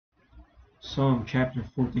Psalm chapter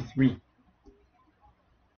 43.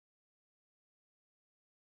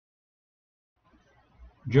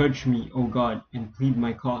 Judge me, O God, and plead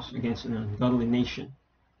my cause against an ungodly nation.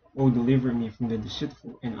 O deliver me from the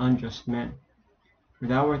deceitful and unjust man. For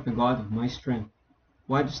thou art the God of my strength.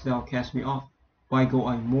 Why dost thou cast me off? Why go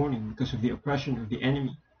I mourning because of the oppression of the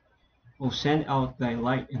enemy? O send out thy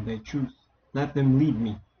light and thy truth. Let them lead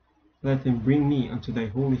me. Let them bring me unto thy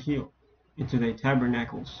holy hill, into thy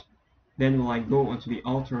tabernacles. Then will I go unto the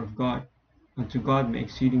altar of God, unto God my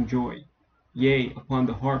exceeding joy. Yea, upon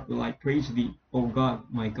the harp will I praise thee, O God,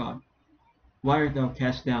 my God. Why art thou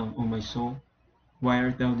cast down, O my soul? Why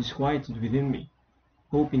art thou disquieted within me?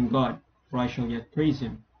 Hope in God, for I shall yet praise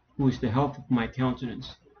him, who is the health of my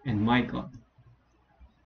countenance, and my God.